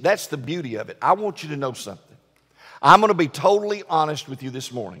 See, that's the beauty of it. I want you to know something. I'm going to be totally honest with you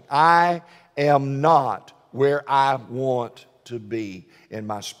this morning. I am not where I want to be in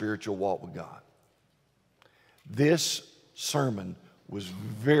my spiritual walk with God. This sermon was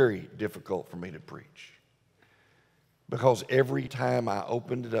very difficult for me to preach, because every time I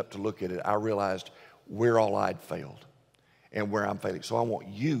opened it up to look at it, I realized where all I'd failed and where I'm failing. So I want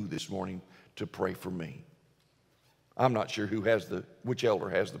you this morning to pray for me. I'm not sure which elder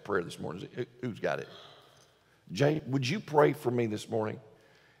has the prayer this morning. Who's got it? Jay, would you pray for me this morning?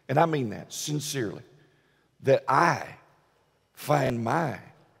 And I mean that sincerely, that I find my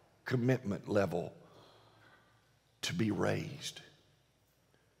commitment level to be raised.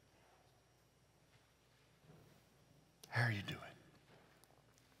 How are you doing?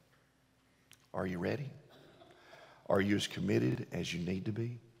 Are you ready? Are you as committed as you need to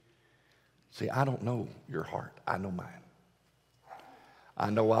be? See, I don't know your heart. I know mine. I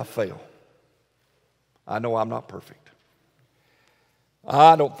know I fail. I know I'm not perfect.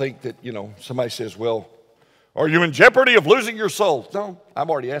 I don't think that, somebody says, well, are you in jeopardy of losing your soul? No, I've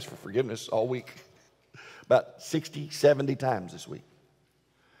already asked for forgiveness all week. About 60, 70 times this week.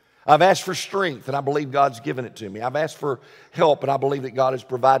 I've asked for strength, and I believe God's given it to me. I've asked for help, and I believe that God has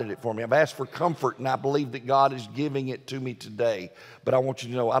provided it for me. I've asked for comfort, and I believe that God is giving it to me today. But I want you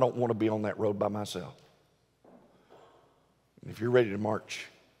to know I don't want to be on that road by myself. And if you're ready to march,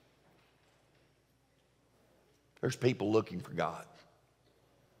 there's people looking for God.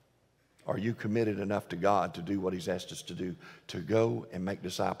 Are you committed enough to God to do what he's asked us to do, to go and make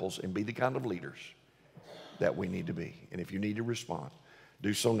disciples and be the kind of leaders that we need to be? And if you need to respond,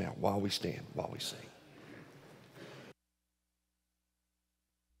 do so now while we stand, while we sing.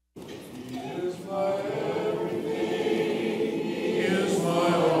 He is my everything. He is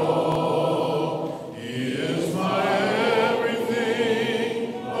my all. He is my everything.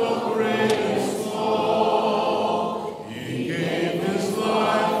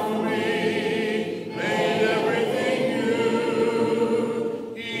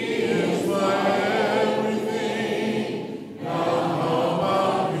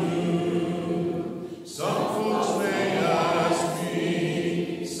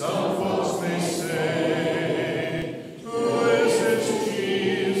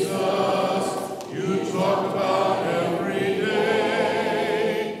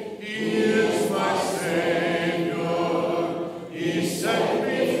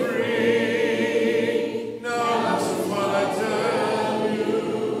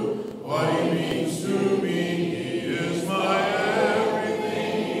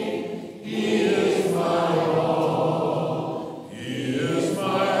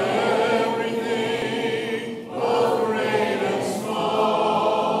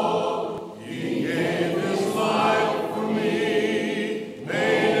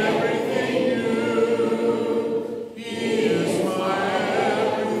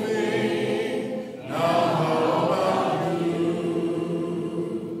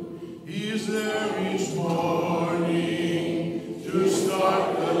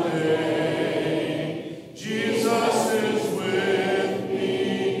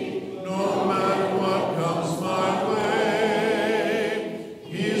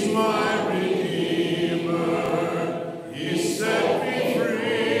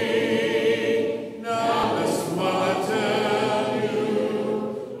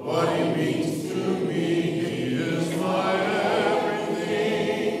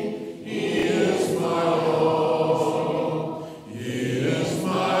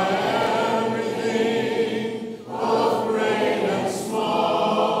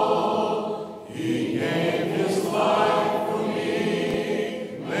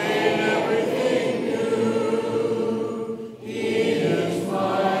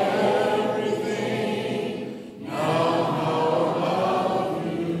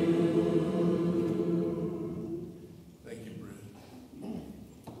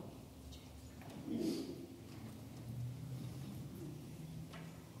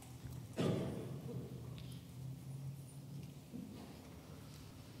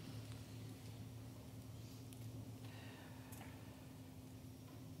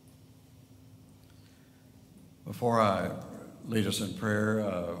 Before I lead us in prayer,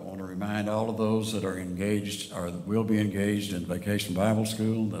 I want to remind all of those that are engaged or that will be engaged in Vacation Bible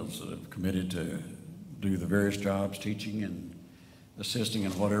School, those that have committed to do the various jobs, teaching and assisting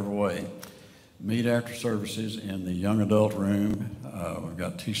in whatever way. Meet after services in the young adult room. We've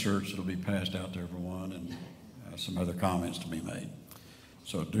got T-shirts that'll be passed out to everyone and some other comments to be made.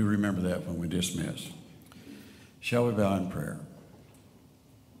 So do remember that when we dismiss. Shall we bow in prayer?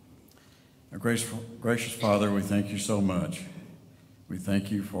 Our gracious Father, we thank you so much. We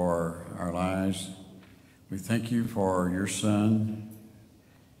thank you for our lives. We thank you for your Son,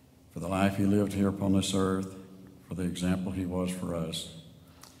 for the life he lived here upon this earth, for the example he was for us.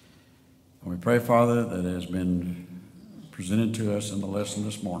 And we pray, Father, that has been presented to us in the lesson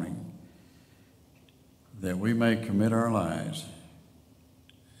this morning, that we may commit our lives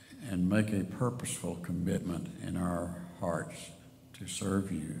and make a purposeful commitment in our hearts to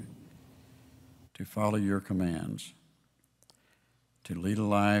serve you, to follow your commands, to lead a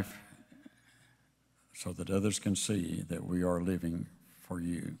life so that others can see that we are living for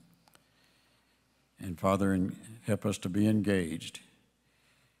you. And Father, help us to be engaged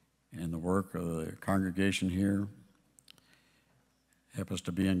in the work of the congregation here. Help us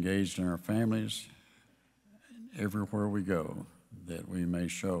to be engaged in our families, everywhere we go, that we may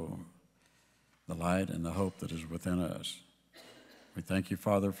show the light and the hope that is within us. We thank you,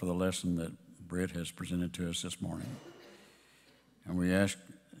 Father, for the lesson that Britt has presented to us this morning. And we ask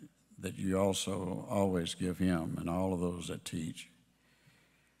that you also always give him and all of those that teach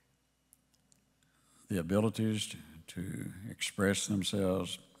the abilities to express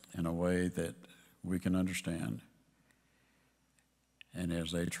themselves in a way that we can understand. And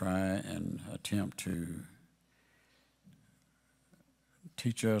as they try and attempt to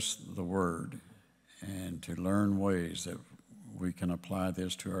teach us the word and to learn ways that we can apply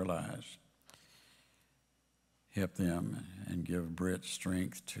this to our lives, help them and give Britt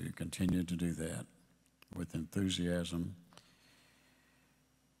strength to continue to do that with enthusiasm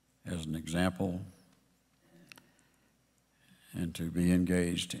as an example, and to be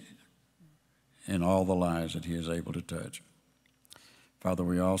engaged in all the lives that he is able to touch. Father,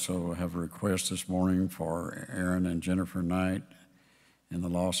 we also have a request this morning for Aaron and Jennifer Knight in the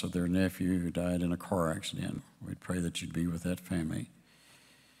loss of their nephew who died in a car accident. We pray that you'd be with that family.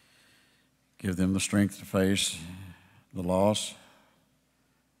 Give them the strength to face the loss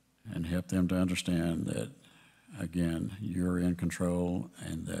and help them to understand that, again, you're in control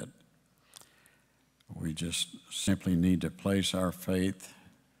and that we just simply need to place our faith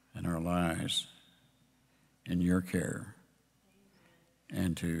and our lives in your care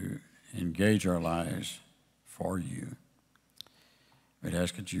and to engage our lives for you. We'd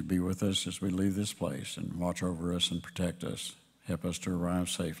ask that you be with us as we leave this place and watch over us and protect us. Help us to arrive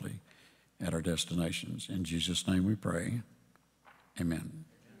safely at our destinations. In Jesus' name we pray. Amen.